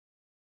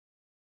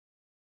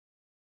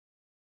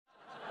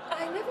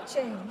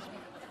change,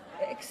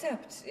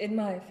 except in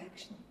my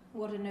affection.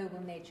 What a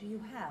noble nature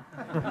you have.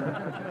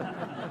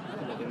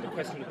 Well, then the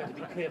question had better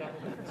be cleared up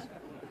at once.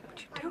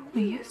 But you told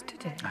me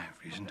yesterday. I have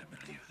reason to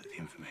believe that the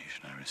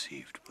information I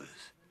received was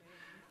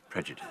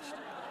prejudiced.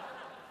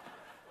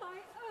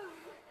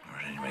 Or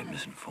at any rate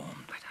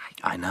misinformed. But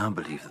I now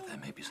believe that there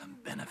may be some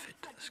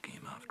benefit to the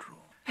scheme after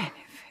all.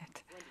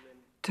 Benefit?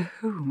 To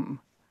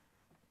whom?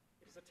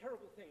 It is a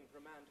terrible thing for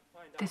a man to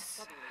find out.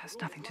 This has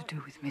nothing to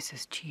do with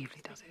Mrs.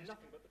 Cheveley, does it?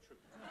 Nothing but the truth.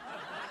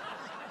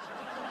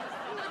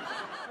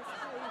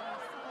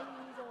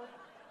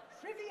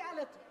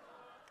 Triviality.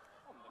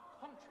 On the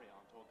contrary,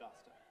 Aunt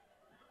Augusta.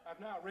 I've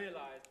now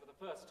realized for the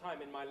first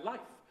time in my life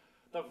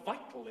the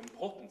vital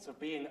importance of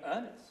being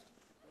earnest.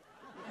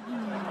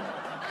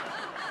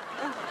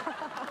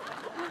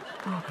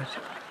 Robert,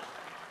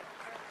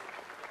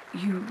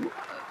 you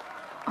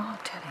are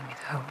telling me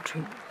the whole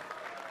truth.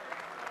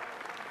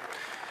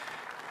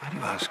 Why do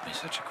you ask me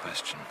such a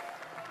question?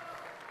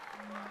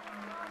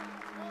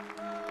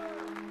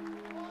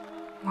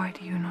 Why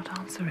do you not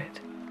answer it?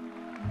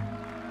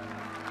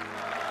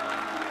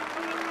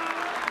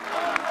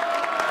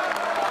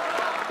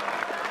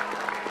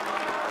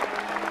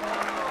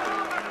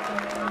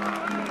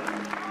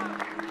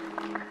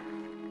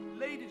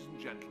 Ladies and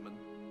gentlemen,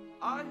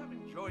 I have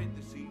enjoyed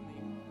this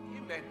evening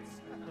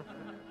immensely.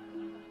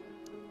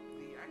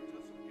 The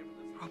actors have given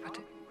us a Robert,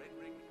 charming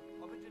rendering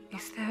of a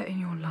is there in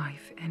your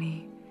life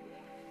any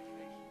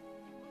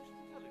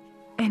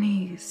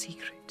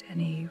secret,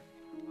 any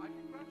I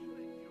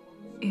congratulate you on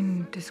the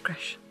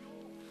indiscretion?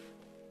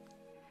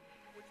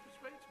 which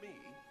persuades me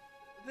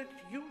that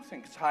you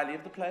think as highly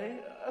of the play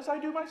as I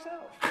do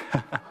myself.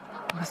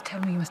 You must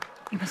tell me,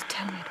 you must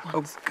tell me at Oh,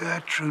 once.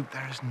 Gertrude,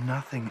 there is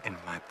nothing in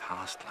my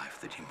past life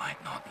that you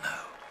might not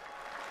know.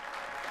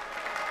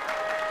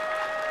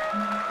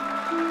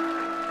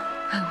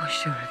 I was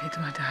sure of it,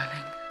 my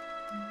darling.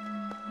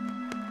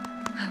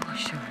 I was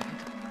sure of it.